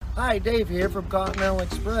Hi, Dave here from Continental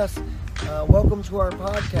Express. Welcome to our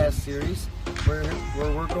podcast series where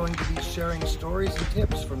we're going to be sharing stories and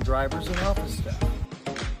tips from drivers and office staff.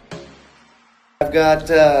 I've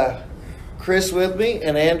got Chris with me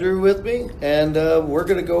and Andrew with me, and we're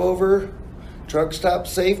going to go over truck stop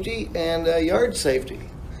safety and yard safety.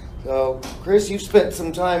 So, Chris, you've spent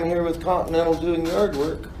some time here with Continental doing yard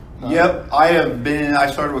work. Yep,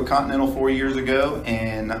 I started with Continental 4 years ago,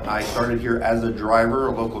 and I started here as a driver,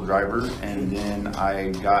 a local driver, and then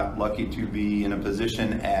I got lucky to be in a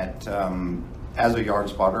position at as a yard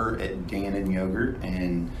spotter at Dan and Yogurt,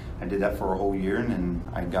 and I did that for a whole year, and then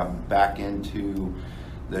I got back into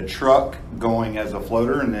the truck going as a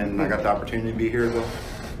floater, and then I got the opportunity to be here as a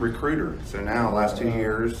recruiter. So now, the last 2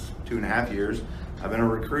 years, 2.5 years, I've been a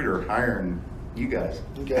recruiter hiring you guys.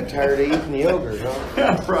 You got tired of eating yogurt,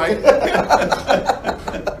 huh? Right.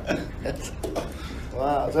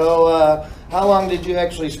 Wow. So, how long did you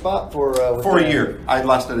actually spot for? For a year. I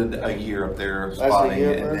lasted a year up there spotting,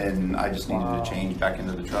 year, and then I just needed to change back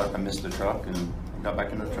into the truck. I missed the truck and got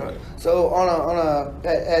back into the truck. So,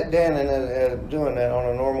 at Dan and doing that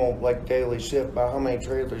on a normal daily shift, about how many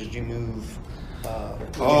trailers did you move?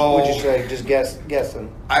 Would you say, just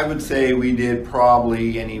guessing? I would say we did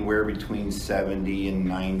probably anywhere between 70 and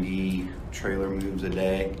 90 trailer moves a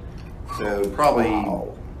day. So probably,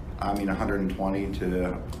 wow. 120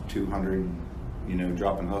 to 200,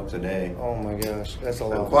 dropping hooks a day. Oh my gosh, that's a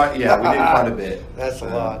lot. We did quite a bit. That's a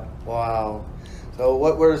lot. Wow. So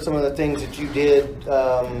what were some of the things that you did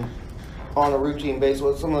on a routine basis?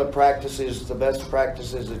 What some of the practices, the best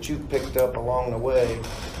practices that you picked up along the way?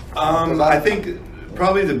 I think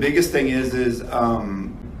probably the biggest thing is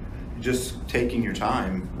just taking your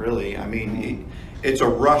time, really. I mean, it's a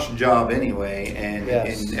rush job anyway, and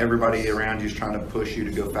everybody around you is trying to push you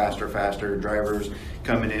to go faster. Drivers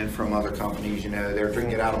coming in from other companies, they're trying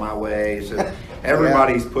to get out of my way. So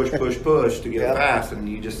everybody's push to go fast, and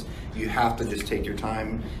you have to just take your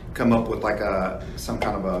time, come up with some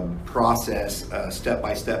kind of a process, a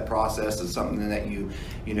step-by-step process of something that you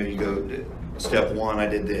go. Step 1, I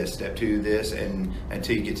did this. Step 2, this, and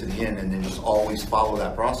until you get to the end, and then just always follow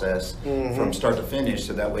that process from start to finish,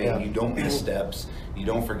 so that way you don't miss steps, you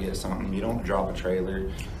don't forget something, you don't drop a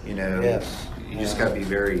trailer. You just got to be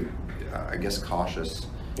very, cautious.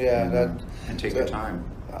 And take your time.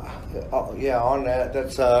 On that,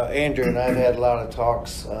 that's Andrew and I've had a lot of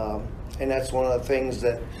talks, and that's one of the things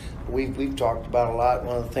that we've talked about a lot.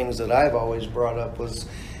 One of the things that I've always brought up was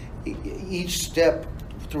each step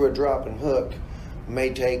through a drop and hook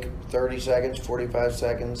may take 30 seconds, 45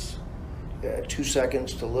 seconds, 2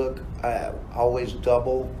 seconds to look. I always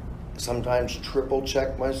double, sometimes triple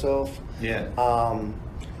check myself.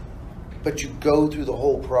 But you go through the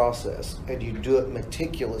whole process and you do it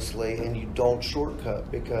meticulously and you don't shortcut,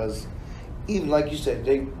 because even like you said,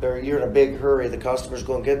 you're in a big hurry. The customer's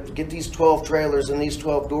going to get these 12 trailers and these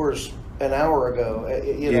 12 doors an hour ago.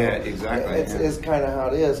 Exactly. It's kind of how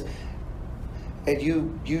it is. And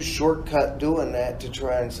you shortcut doing that to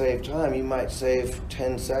try and save time. You might save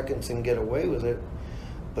 10 seconds and get away with it.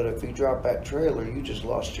 But if you drop that trailer, you just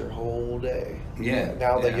lost your whole day.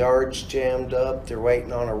 Now the yard's jammed up. They're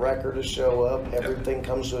waiting on a wrecker to show up. Everything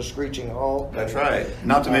comes to a screeching halt. That's right.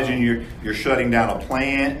 Not to mention you're shutting down a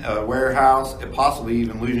plant, a warehouse, and possibly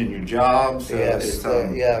even losing your job. So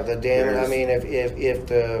the damage. I mean, if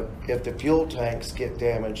the fuel tanks get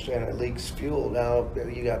damaged and it leaks fuel, now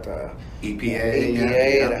you got the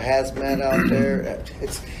EPA and a hazmat out there.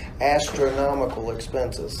 It's astronomical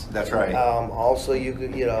expenses. That's right. Also, you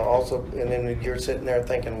could, and then you're sitting there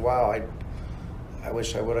thinking, wow, I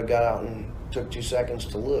wish I would have got out and took 2 seconds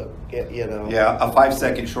to look. Yeah, a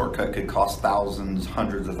 5-second shortcut could cost thousands,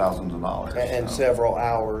 hundreds of thousands of dollars. And several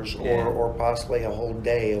hours or possibly a whole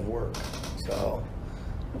day of work. So,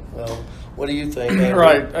 well, what do you think, Andrew?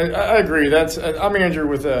 Right, I agree. I'm Andrew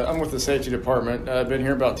I'm with the safety department. I've been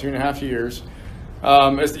here about 2.5 years.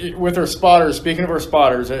 With our spotters, speaking of our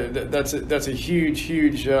spotters, that's a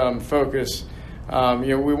huge focus.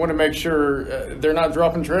 We want to make sure they're not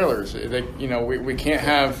dropping trailers. We can't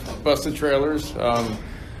have busted trailers.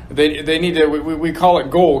 They need to. We call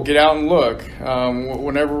it goal. Get out and look.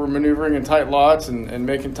 Whenever we're maneuvering in tight lots and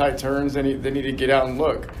making tight turns, they need to get out and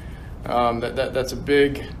look. That's a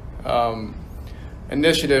big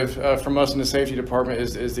initiative from us in the safety department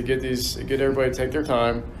is to get everybody to take their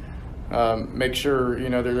time. Make sure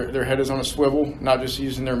their head is on a swivel, not just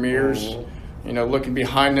using their mirrors. Looking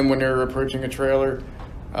behind them when they're approaching a trailer.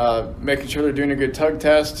 Making sure they're doing a good tug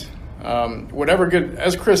test.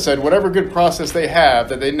 As Chris said, whatever good process they have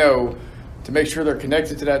that they know to make sure they're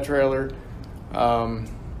connected to that trailer.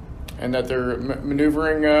 and that they're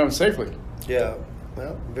maneuvering safely. Yeah,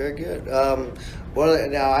 well, very good.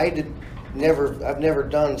 Now I've never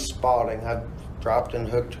done spotting. I've dropped and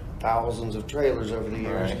hooked thousands of trailers over the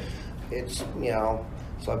years. Right. It's,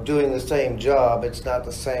 so I'm doing the same job. It's not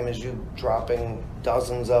the same as you dropping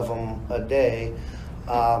dozens of them a day.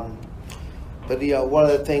 But one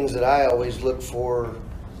of the things that I always look for,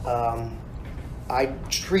 I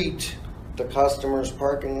treat the customer's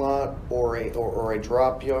parking lot or a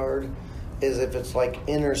drop yard as if it's like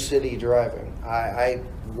inner city driving. I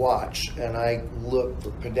watch and I look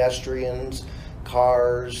for pedestrians,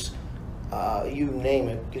 cars, you name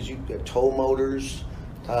it, because you've got tow motors.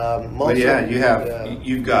 But yeah,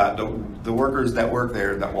 you've got the workers that work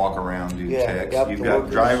there that walk around, do checks. You've got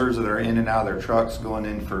drivers that are in and out of their trucks going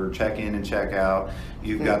in for check in and check out.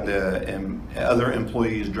 You've got the other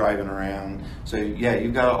employees driving around. So yeah,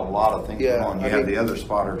 you've got a lot of things going on. You have the other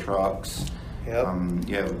spotter trucks. Yep.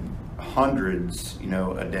 You have hundreds,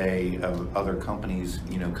 a day of other companies,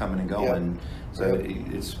 coming and going. Yep. So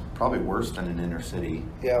it's probably worse than an inner city.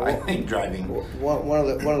 Yeah, I think driving. One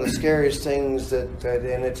of the scariest things that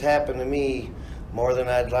and it's happened to me more than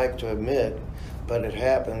I'd like to admit, but it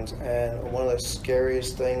happens. And one of the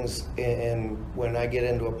scariest things when I get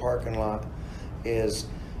into a parking lot is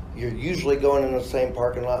you're usually going in the same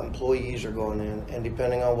parking lot employees are going in, and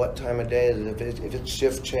depending on what time of day it is, if it's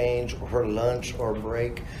shift change or lunch or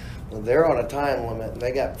break, they're on a time limit.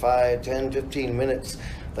 They got 5, 10, 15 minutes.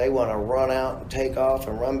 They want to run out and take off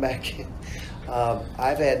and run back in.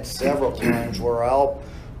 I've had several times where I'll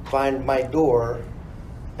find my door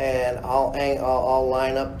and I'll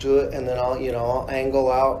line up to it, and then I'll angle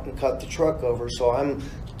out and cut the truck over. So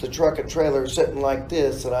the truck and trailer sitting like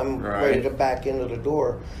this, and I'm ready to back into the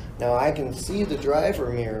door. Now I can see the driver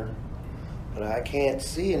mirror, but I can't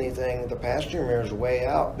see anything. The passenger mirror is way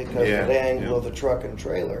out because of the angle of the truck and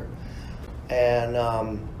trailer. And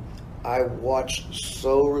I watched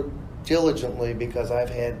so diligently because I've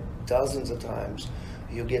had dozens of times.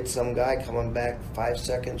 You get some guy coming back 5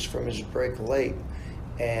 seconds from his break late,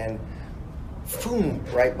 and boom,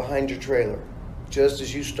 right behind your trailer. Just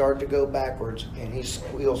as you start to go backwards, and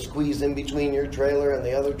he'll squeeze in between your trailer and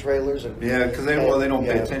the other trailers. And, because they don't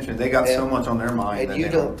pay attention. They got so much on their mind that they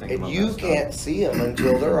don't think about that you can't see them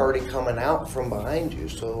until they're already coming out from behind you.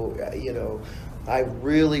 So, I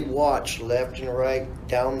really watch left and right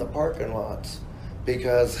down the parking lots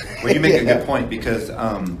because. Well, you make a good point because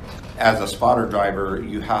as a spotter driver,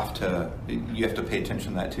 you have to pay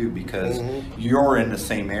attention to that too because you're in the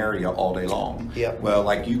same area all day long. Yep. Well,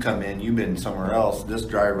 like you come in, you've been somewhere else. This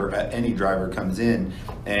driver, any driver comes in,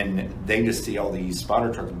 and they just see all these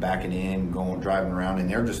spotter trucks backing in, driving around, and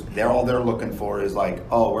they're all they're looking for is like,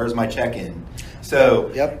 oh, where's my check-in? So,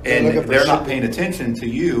 and they're not paying attention to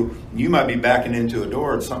you. You might be backing into a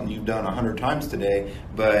door. It's something you've done 100 times today,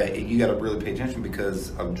 but you got to really pay attention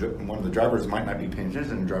because one of the drivers might not be paying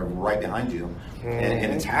attention and drive right behind you,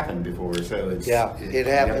 and it's happened before. So it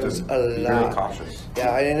happens a lot. Be really cautious.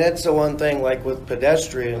 Yeah, and that's the one thing. Like with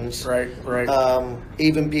pedestrians, right.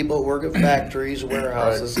 Even people who work at factories,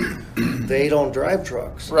 warehouses, they don't drive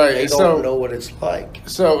trucks. Right. They don't know what it's like.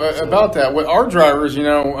 So about that, our drivers,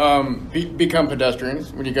 become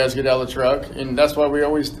pedestrians when you guys get out of the truck, and that's why we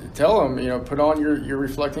always tell them, put on your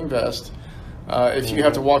reflecting vest. If you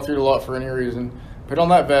have to walk through the lot for any reason, put on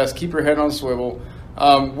that vest. Keep your head on a swivel.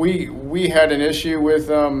 We had an issue with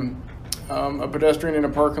a pedestrian in a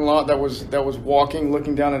parking lot that was walking,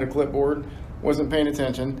 looking down at a clipboard, wasn't paying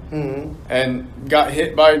attention, and got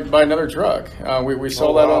hit by another truck. We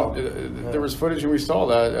saw that on. There was footage, and we saw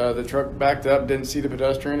that the truck backed up, didn't see the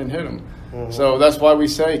pedestrian, and hit him. So that's why we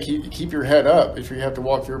say keep your head up if you have to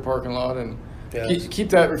walk through a parking lot, and keep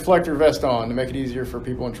that reflector vest on to make it easier for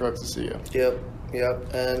people in trucks to see you.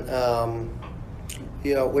 Yep. And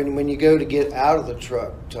when you go to get out of the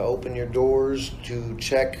truck, to open your doors, to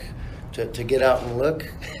check, to get out and look,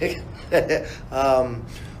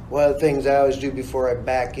 one of the things I always do before I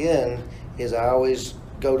back in is I always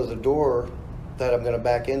go to the door that I'm going to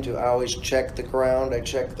back into. I always check the ground. I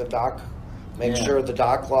check the dock, make sure the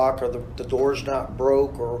dock lock or the door's not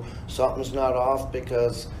broke or something's not off,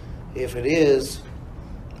 because if it is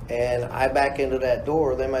and I back into that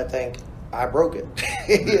door, they might think I broke it.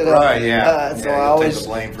 Right, yeah. So I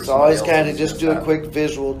always kind of just do a quick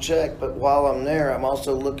visual check. But while I'm there, I'm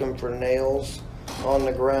also looking for nails on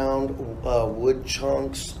the ground, wood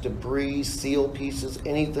chunks, debris, seal pieces,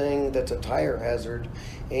 anything that's a tire hazard,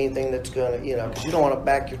 anything that's going to, because you don't want to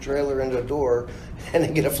back your trailer into a door and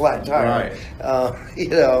then get a flat tire.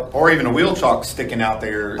 Right. Or even a wheel chock sticking out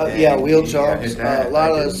there. Wheel chocks.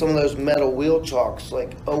 Some of those metal wheel chocks,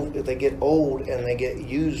 if they get old and they get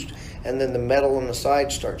used and then the metal on the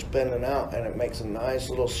side starts bending out, and it makes a nice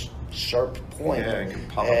little sharp point. Yeah, you can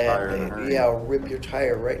pop a tire in a hurry. Yeah, rip your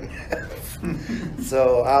tire right in half.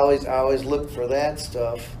 So I always look for that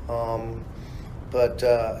stuff. You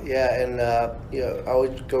know, I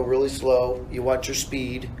always go really slow. You watch your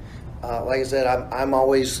speed. Like I said, I'm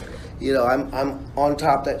always, you know, I'm on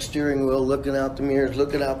top of that steering wheel, looking out the mirrors,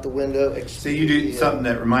 looking out the window. So you do something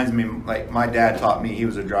that reminds me, like my dad taught me. He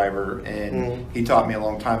was a driver, and he taught me a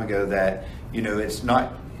long time ago that, you know, it's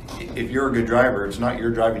not, if you're a good driver, it's not your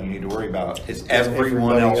driving you need to worry about. It's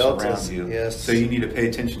everyone else around you. Yes. So you need to pay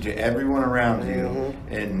attention to everyone around you,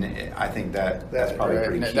 and I think that's probably right.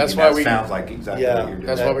 pretty key. That's why why sounds like exactly what you're doing.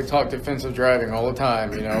 That's why we talk defensive driving all the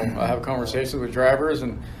time. You know, I have conversations with drivers,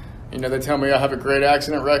 and you know, they tell me I have a great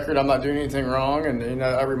accident record, I'm not doing anything wrong, and you know,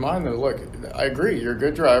 I remind them, look, I agree, you're a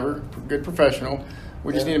good driver, good professional.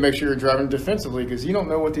 We just need to make sure you're driving defensively, because you don't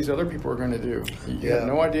know what these other people are going to do. You have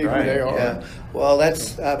no idea who they are. Yeah. Well,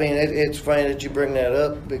 it's funny that you bring that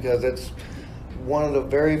up, because it's one of the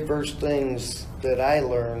very first things that I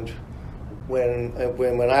learned when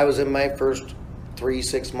I was in my first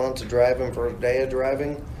 3-6 months of driving, first day of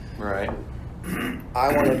driving. Right.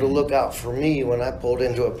 I wanted to look out for me when I pulled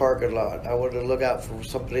into a parking lot. I wanted to look out for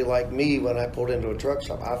somebody like me when I pulled into a truck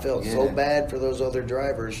stop. I felt so bad for those other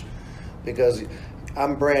drivers, because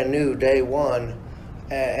I'm brand new day one,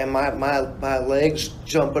 and my legs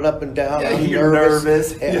jumping up and down. Yeah, I'm you're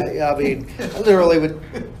nervous. I mean, I literally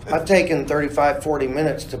I've taken 35-40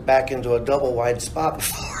 minutes to back into a double wide spot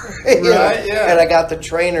before. And I got the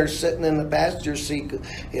trainer sitting in the passenger seat.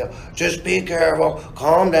 You know, just be careful,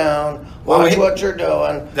 calm down, watch what you're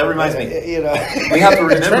doing. That reminds me. You know, we have to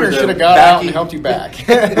remember the trainer should have got out and helped you back.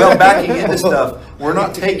 Well, backing into stuff, we're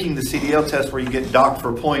not taking the CDL test where you get docked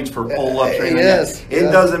for points for pull ups or anything.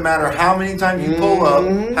 It doesn't matter how many times you pull up,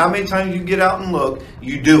 how many times you get out and look,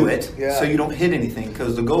 you do it, so you don't hit anything,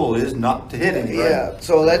 because the goal is not to hit anything. Yeah,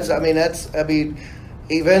 so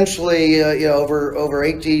eventually, you know, over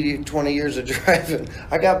 18, 20 years of driving,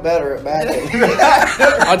 I got better at backing.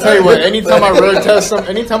 I'll tell you what, anytime I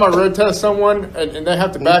road test someone and they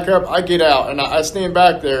have to back up, I get out and I stand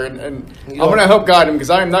back there and I'm going to help guide them, because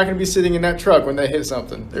I am not going to be sitting in that truck when they hit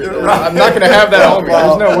something. I'm not going to have that on me.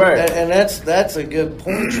 There's no way. And that's a good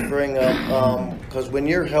point to bring up, because when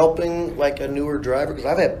you're helping like a newer driver, because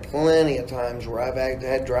I've had plenty of times where I've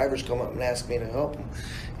had drivers come up and ask me to help them.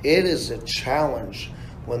 It is a challenge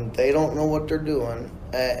when they don't know what they're doing,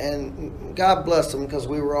 and God bless them, because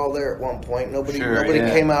we were all there at one point. Nobody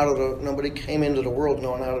came into the world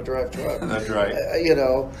knowing how to drive trucks. That's right. You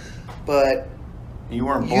know, but you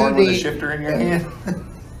weren't born with a shifter in your hand.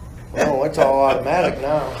 Oh, it's all automatic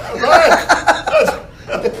now.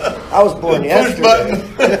 I was born yesterday.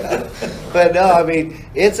 But no, I mean,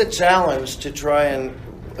 it's a challenge to try and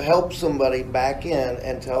help somebody back in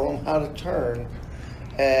and tell them how to turn,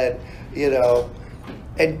 and you know.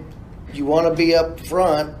 And you want to be up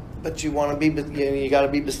front, but you want to be, you got to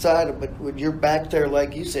be beside it. But when you're back there,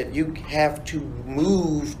 like you said, you have to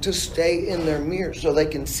move to stay in their mirror so they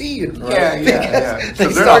can see you. Yeah. So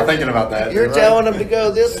they're not thinking about that. You're telling them to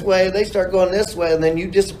go this way, they start going this way, and then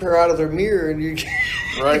you disappear out of their mirror, and you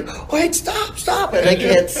wait, stop, and they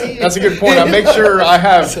can't see you. That's a good point. I make sure I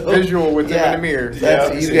have visual with them in the mirror.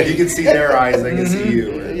 You can see their eyes, they can see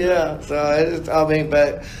you. Yeah. So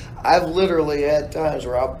but I've literally had times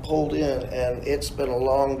where I've pulled in and it's been a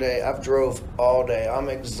long day. I've drove all day. I'm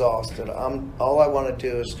exhausted. All I want to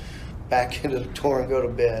do is back into the door and go to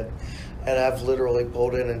bed. And I've literally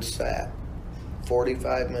pulled in and sat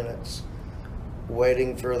 45 minutes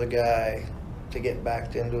waiting for the guy to get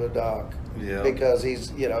backed into a dock. Yeah. Because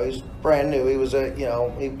he's brand new. He was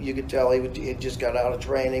you could tell he just got out of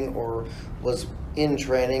training or was in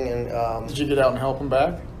training. And did you get out and help him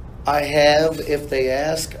back? I have, if they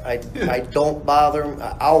ask. I don't bother them.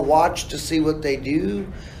 I'll watch to see what they do.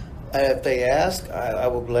 If they ask, I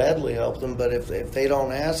will gladly help them. But if they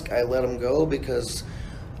don't ask, I let them go, because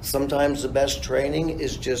sometimes the best training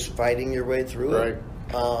is just fighting your way through it.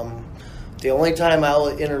 The only time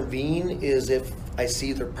I'll intervene is if I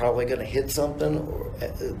see they're probably going to hit something,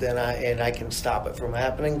 then I can stop it from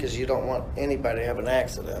happening, because you don't want anybody to have an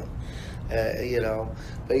accident.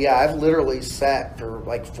 But yeah, I've literally sat for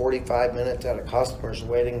like 45 minutes at a customer's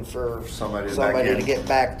waiting for somebody to get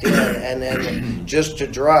backed in, and then just to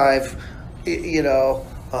drive,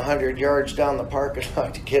 100 yards down the parking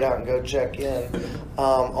lot to get out and go check in,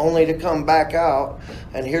 only to come back out,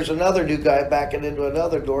 and here's another new guy backing into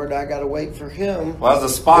another door, and I got to wait for him. Well, as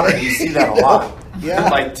a spotter, you see that a lot.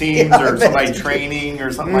 Like teams or somebody training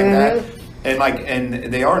or something like that. And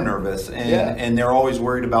they are nervous, and they're always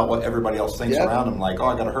worried about what everybody else thinks around them. Like, oh,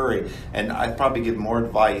 I got to hurry. And I'd probably give more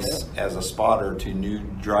advice as a spotter to new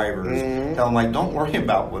drivers. Tell them, like, don't worry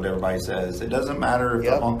about what everybody says. It doesn't matter if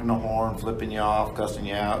they're honking the horn, flipping you off, cussing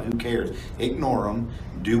you out. Who cares? Ignore them.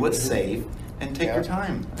 Do what's safe. And take your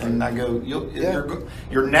time. And I go,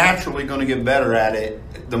 you're naturally going to get better at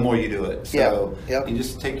it the more you do it. So you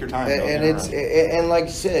just take your time. And like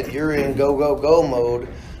you said, you're in go mode,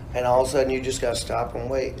 and all of a sudden you just got to stop and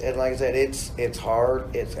wait. And like I said, it's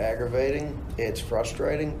hard, it's aggravating, it's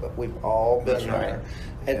frustrating, but we've all been there.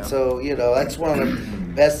 And so, that's one of the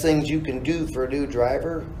best things you can do for a new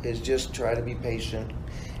driver is just try to be patient.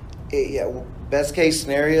 Best case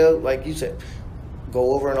scenario, like you said,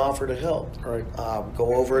 go over and offer to help. Right.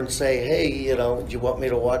 Go over and say, hey, do you want me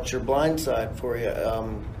to watch your blind side for you?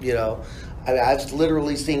 I've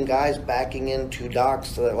literally seen guys backing into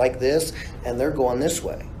docks like this, and they're going this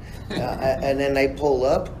way. And then they pull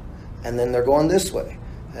up, and then they're going this way.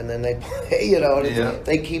 And then they,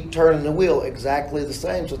 they keep turning the wheel exactly the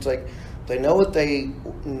same. So it's like they know what they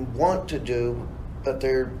want to do, but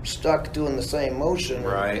they're stuck doing the same motion.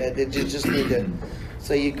 Right. And you just need to...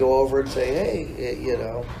 So you go over and say, hey,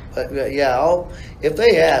 but if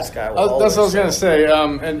they ask, I will. That's what I was going to say.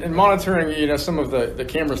 And monitoring, some of the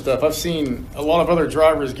camera stuff, I've seen a lot of other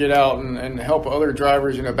drivers get out and help other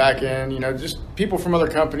drivers, back in, just people from other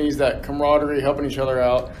companies, that camaraderie, helping each other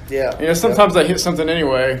out. Yeah. Sometimes they hit something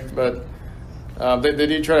anyway, but they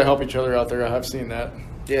do try to help each other out there. I have seen that.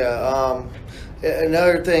 Yeah.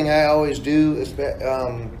 Another thing I always do is,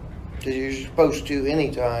 because you're supposed to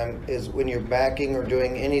anytime, is when you're backing or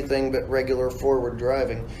doing anything but regular forward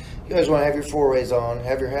driving, you guys want to have your four-ways on,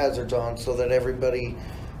 have your hazards on, so that everybody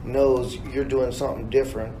knows you're doing something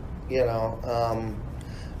different.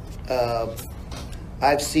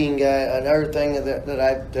 I've seen another thing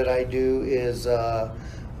that I do is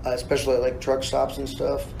especially like truck stops and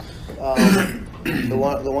stuff. The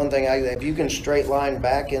one thing if you can straight line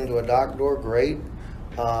back into a dock door, great.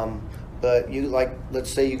 But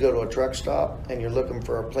let's say you go to a truck stop and you're looking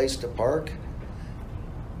for a place to park.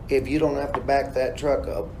 If you don't have to back that truck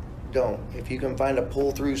up, don't. If you can find a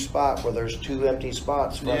pull-through spot where there's two empty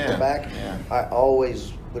spots front to back, I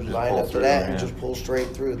always would line up to that and just pull straight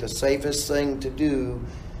through. The safest thing to do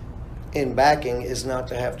in backing is not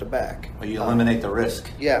to have to back. Well, you eliminate the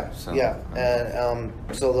risk. And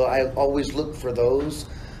so I always look for those.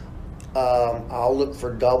 I'll look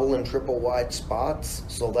for double and triple wide spots,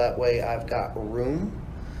 so that way I've got room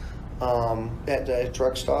at the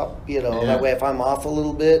truck stop. That way if I'm off a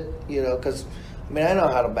little bit, because I know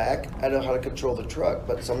how to back, I know how to control the truck,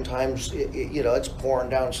 but sometimes it's pouring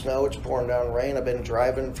down snow, it's pouring down rain. I've been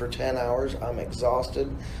driving for 10 hours. I'm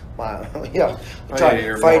exhausted.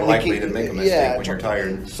 You're more likely to make a mistake when you're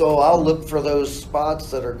tired. So I'll look for those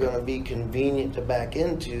spots that are going to be convenient to back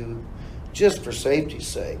into, just for safety's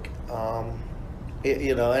sake. And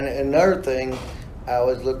another thing I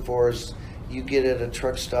always look for is you get at a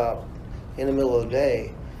truck stop in the middle of the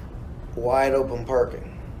day, wide open parking.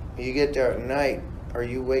 You get there at night, or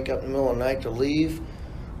you wake up in the middle of the night to leave,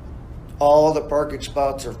 all the parking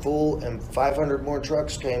spots are full and 500 more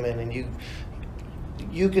trucks came in, and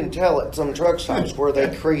you can tell at some truck stops where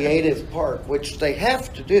they creative park, which they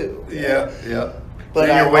have to do. Yeah. But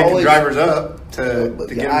you're waking drivers up to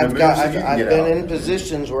get them to move so you can get out. I've been in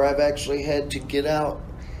positions where I've actually had to get out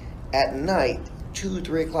at night,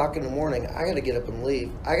 2-3 o'clock in the morning. I got to get up and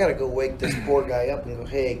leave. I got to go wake this poor guy up and go,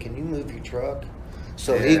 hey, can you move your truck?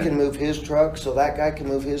 So he can move his truck, so that guy can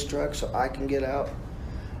move his truck, so I can get out.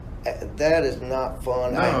 That is not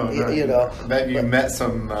fun. I bet you met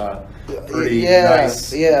some pretty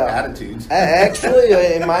nice attitudes.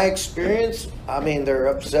 Actually, in my experience, they're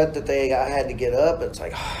upset that I had to get up. It's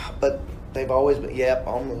like, but they've always been,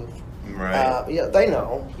 I'll move. Right. They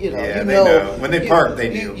know. They know. When they park, they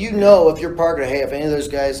do. You know if you're parking, hey, if any of those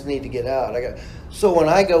guys need to get out. So when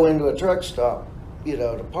I go into a truck stop,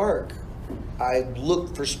 to park, I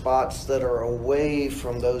look for spots that are away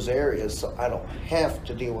from those areas so I don't have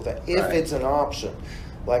to deal with that. If it's an option.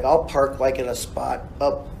 Like I'll park in a spot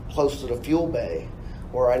up close to the fuel bay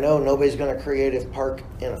where I know nobody's going to creative park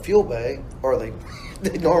in a fuel bay, or they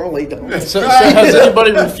normally don't. So has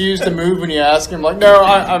anybody refused to move when you ask them? Like, no,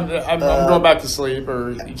 I'm going back to sleep,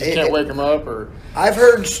 or you just can't wake them up? Or I've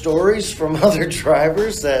heard stories from other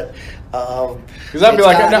drivers that because I'd be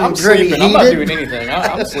like, no, I'm sleeping. I'm not doing anything.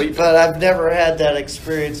 I'm sleeping. But I've never had that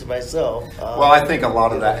experience myself. Well, I think a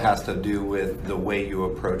lot of that has to do with the way you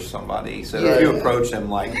approach somebody. So if you approach them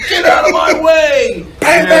like, get out of my way!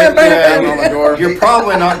 Bam, bam, bang on the door. You're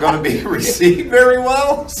probably not going to be received very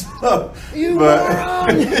well. So,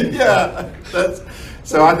 moron. Yeah,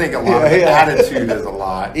 so I think a lot of attitude is a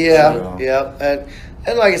lot. Yeah, so. yeah,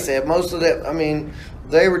 and like I said, most of that, I mean,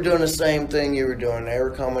 they were doing the same thing you were doing. They were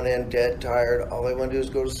coming in dead tired. All they want to do is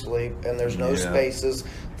go to sleep, and there's no spaces.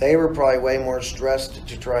 They were probably way more stressed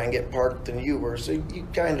to try and get parked than you were. So you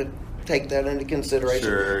kind of take that into consideration.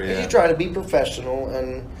 Sure, yeah. You try to be professional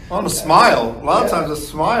and. Well, a smile. A lot of times, a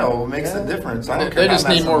smile makes a difference. I don't care They how just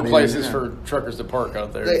mad need more somebody places is. for truckers to park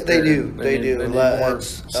out there. They do. They need more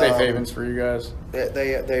safe havens for you guys.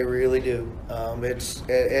 They really do.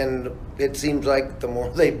 And it seems like the more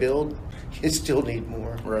they build, you still need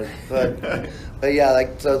more. Right. But yeah,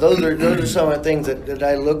 like so those are some of the things that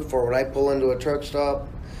I look for when I pull into a truck stop.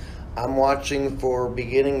 I'm watching for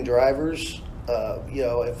beginning drivers.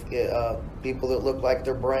 If people that look like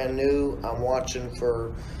they're brand new, I'm watching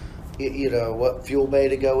for what fuel bay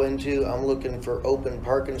to go into. I'm looking for open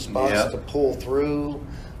parking spots to pull through.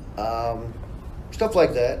 Stuff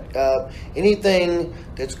like that. Anything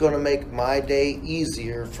that's going to make my day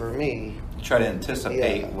easier for me. Try to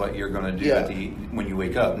anticipate what you're going to do when you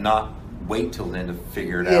wake up, not wait till then to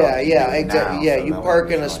figure it out. Exactly. Yeah, you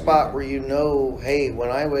park in a spot where you know, hey, when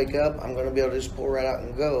I wake up, I'm going to be able to just pull right out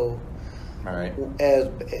and go. All right.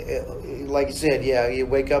 Like you said, you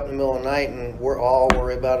wake up in the middle of the night and we're all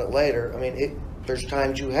worried about it later. I mean, there's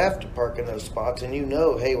times you have to park in those spots, and you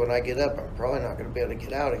know, hey, when I get up, I'm probably not going to be able to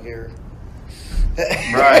get out of here.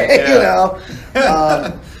 Right. Yeah.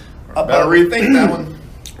 Better rethink that one.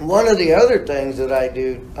 One of the other things that I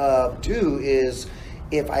do too is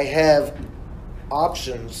if I have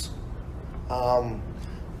options,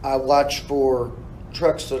 I watch for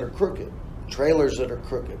trucks that are crooked, trailers that are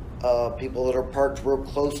crooked, people that are parked real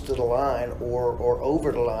close to the line or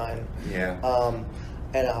over the line. Yeah.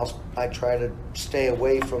 And I try to stay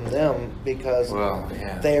away from them because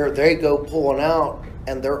they they go pulling out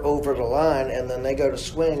and they're over the line, and then they go to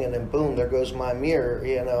swing, and then boom, there goes my mirror,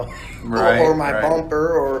 or my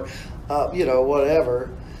bumper, or whatever.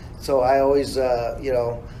 So I always I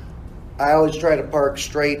always try to park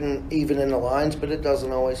straight and even in the lines, but it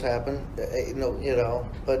doesn't always happen.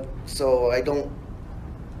 But so I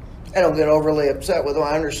don't get overly upset with them.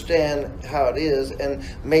 I understand how it is, and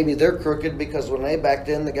maybe they're crooked because when they backed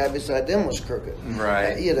in, the guy beside them was crooked.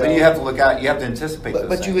 Right. But you have to look out. You have to anticipate those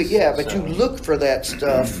things. You look for that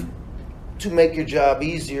stuff to make your job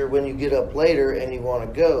easier when you get up later and you want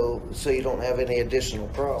to go, so you don't have any additional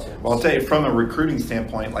problems. Well, I'll tell you, from a recruiting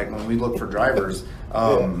standpoint, like when we look for drivers,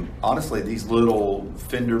 honestly, these little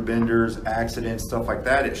fender benders, accidents, stuff like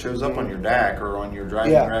that, it shows up on your DAC or on your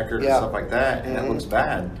driving record and stuff like that, and it looks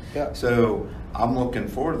bad. Yeah. So I'm looking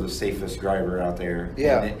for the safest driver out there.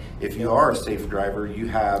 Yeah. And if you are a safe driver, you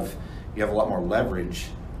have a lot more leverage,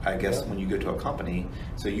 I guess, when you go to a company.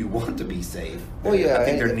 So you want to be safe. Well, I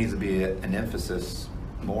think there needs to be an emphasis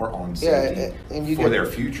more on safety for their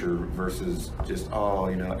future versus just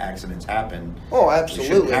accidents happen. Oh, absolutely.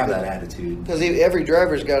 You shouldn't have that attitude because every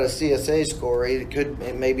driver's got a CSA score.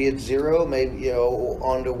 Maybe it's 0, maybe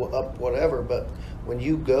on to up whatever. But when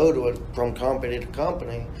you go to it from company to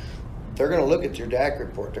company, they're going to look at your DAC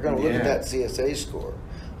report. They're going to look at that CSA score.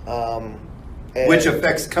 Which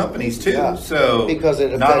affects companies too. Yeah, so because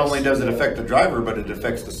it not only does it affect the driver, but it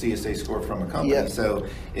affects the CSA score from a company. Yeah. So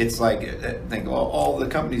it's like, all the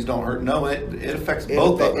companies don't hurt. No, it affects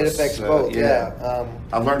both of us. It affects both. Yeah.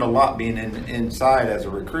 I've learned a lot being inside as a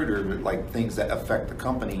recruiter, like things that affect the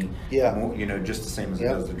company. Yeah. More, just the same as it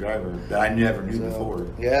does the driver that I never knew before.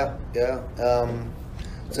 Yeah. Yeah.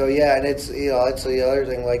 And it's it's the other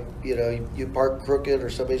thing, like you park crooked or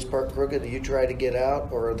somebody's parked crooked and you try to get out,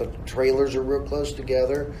 or the trailers are real close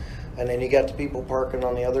together, and then you got the people parking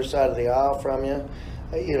on the other side of the aisle from you.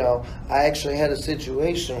 I actually had a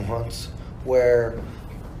situation once where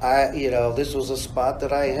this was a spot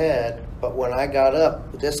that I had, but when I got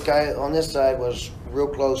up, this guy on this side was real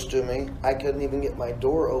close to me. I couldn't even get my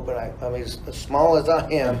door open. I mean, as small as I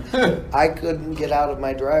am, I couldn't get out of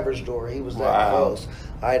my driver's door. He was that close.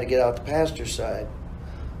 I had to get out the passenger side.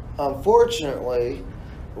 Unfortunately,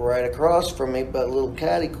 right across from me, but a little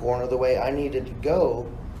catty corner, the way I needed to go,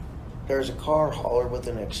 there's a car hauler with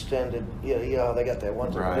an extended, they got that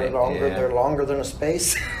one. Right, they're longer than a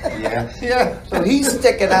space. Yeah. So he's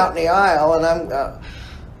sticking out in the aisle, and I'm,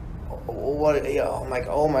 I'm like,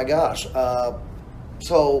 oh my gosh.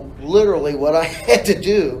 So literally what I had to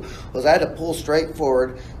do was I had to pull straight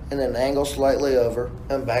forward and then angle slightly over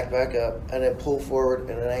and back up, and then pull forward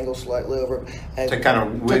and then angle slightly over, and to kind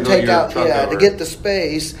of wiggle take your out, truck over. to get the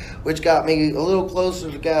space, which got me a little closer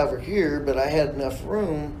to the guy over here, but I had enough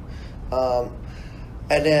room.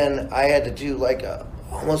 And then I had to do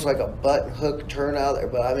almost like a button hook turn out there.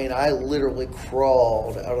 But I mean, I literally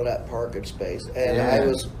crawled out of that parking space, and I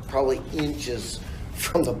was probably inches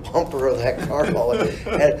from the bumper of that car.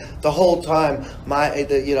 And the whole time, my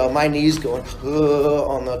knees going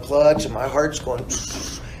on the clutch, and my heart's going.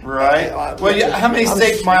 Right. How many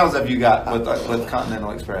safe miles have you got with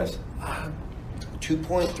Continental Express?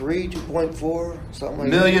 2.3, 2.4, something like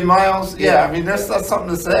million miles? Yeah, I mean, that's something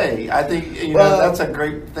to say. I think, that's a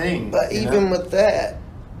great thing. But even with that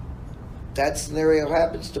scenario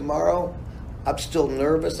happens tomorrow, I'm still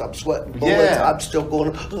nervous. I'm sweating bullets. I'm still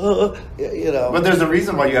going, But there's a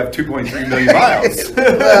reason why you have 2.3 million miles.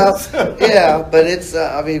 Well, yeah, but it's,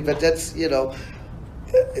 but that's,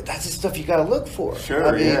 that's the stuff you got to look for.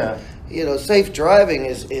 Sure, safe driving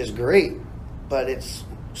is great, but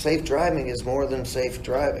safe driving is more than safe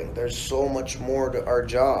driving. There's so much more to our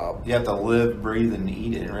job. You have to live, breathe, and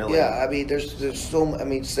eat it, really. Yeah, I mean, there's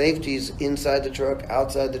safety's inside the truck,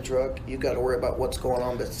 outside the truck. You got to worry about what's going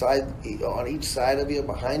on on each side of you,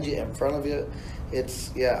 behind you, in front of you.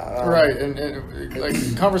 It's right, and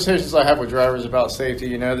like conversations I have with drivers about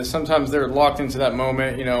safety, that sometimes they're locked into that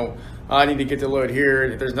moment. I need to get the load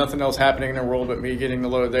here. There's nothing else happening in the world but me getting the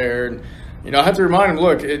load there. And I have to remind them,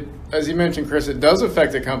 look, as you mentioned, Chris, it does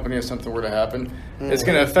affect the company if something were to happen. Mm-hmm. It's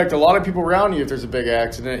going to affect a lot of people around you if there's a big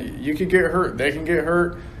accident. You could get hurt. They can get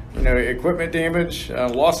hurt. Equipment damage,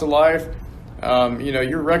 loss of life.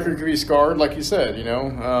 Your record could be scarred, like you said,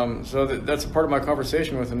 So that's a part of my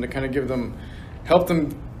conversation with them to kind of help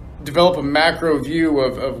them develop a macro view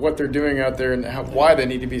of what they're doing out there and why they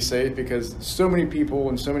need to be safe, because so many people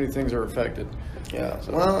and so many things are affected. Yeah.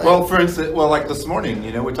 Well, for instance, like this morning,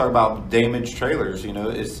 we talk about damaged trailers.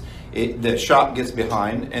 The shop gets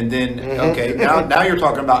behind, and then okay, now you're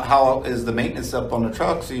talking about how is the maintenance up on the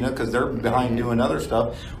trucks, because they're behind doing other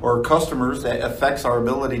stuff, or customers. That affects our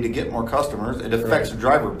ability to get more customers. It affects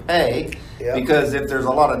driver pay because if there's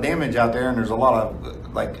a lot of damage out there and there's a lot of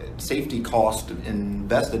safety cost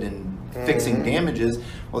invested in fixing damages,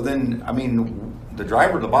 well then the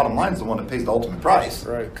driver, the bottom line, is the one that pays the ultimate price,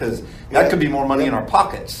 right? Because that could be more money in our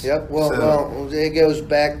pockets. Yep. Well, it goes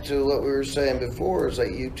back to what we were saying before: is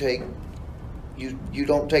that you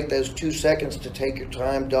don't take those 2 seconds to take your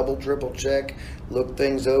time, double, triple check, look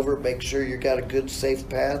things over, make sure you got a good, safe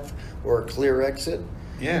path or a clear exit.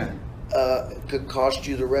 Yeah. Could cost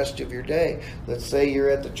you the rest of your day. Let's say you're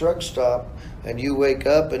at the truck stop and you wake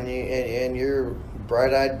up and you're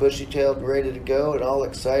bright-eyed, bushy-tailed, and ready to go, and all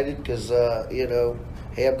excited because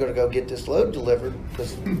hey, I'm going to go get this load delivered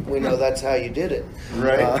because we know that's how you did it.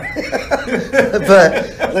 Right.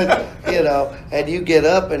 And you get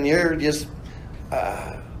up and you're just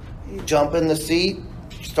you jump in the seat,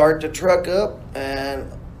 start the truck up, and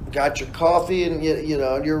got your coffee, and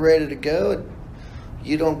you're ready to go. And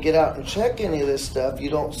you don't get out and check any of this stuff. You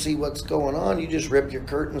don't see what's going on. You just rip your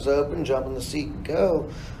curtains open, jump in the seat, and go.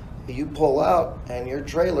 You pull out, and your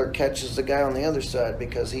trailer catches the guy on the other side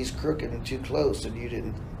because he's crooked and too close, and you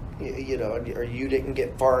didn't, or you didn't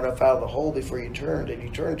get far enough out of the hole before you turned, and you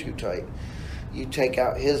turned too tight. You take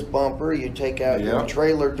out his bumper, you take out your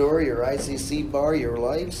trailer door, your ICC bar, your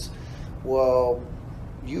lights. Well,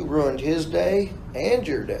 you ruined his day and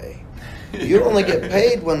your day. You only get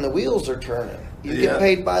paid when the wheels are turning. You get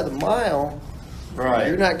paid by the mile. Right.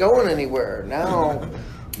 You're not going anywhere. Now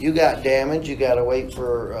you got damage. You got to wait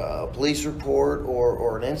for a police report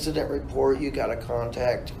or an incident report. You got to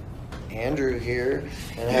contact Andrew here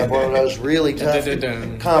and have one of those really tough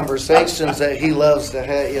conversations that he loves to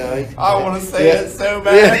have. I want to say it so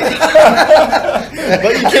bad,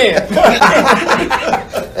 but you can't.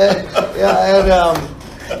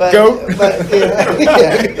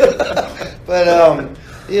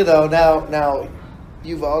 Now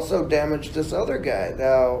you've also damaged this other guy.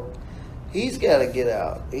 Now he's got to get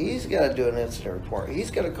out. He's got to do an incident report. He's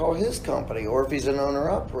got to call his company, or if he's an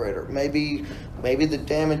owner-operator, maybe the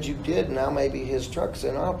damage you did, now maybe his truck's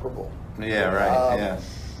inoperable. Yeah, right,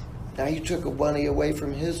 Now you took money away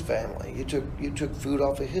from his family. You took food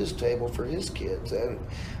off of his table for his kids, and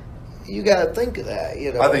you got to think of that.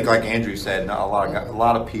 I think, like Andrew said, a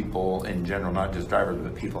lot of people in general, not just drivers,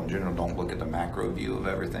 but people in general, don't look at the macro view of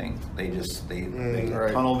everything. They just they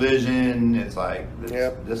tunnel vision. It's like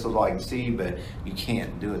this is all I can see, but you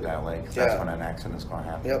can't do it that way because that's when an accident's going to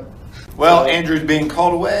happen. Yep. Well, Andrew's being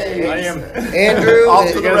called away. I am. Andrew,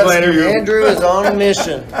 Off to the rescue. Andrew is on a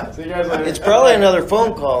mission. See you guys later. It's probably another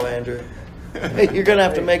phone call, Andrew. You're going to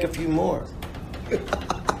have to make a few more.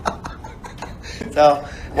 So.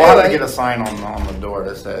 We'll have to get a sign on the door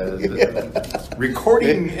that says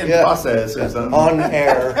recording in process or something. On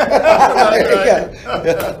air.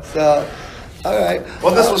 All right.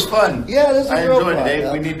 Well, this was fun. Yeah, this was I real enjoyed fun. it,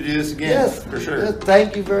 Dave. We need to do this again. Yes, for sure.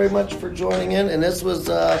 Thank you very much for joining in. And this was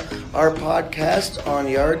our podcast on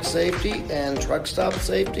yard safety and truck stop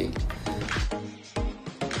safety.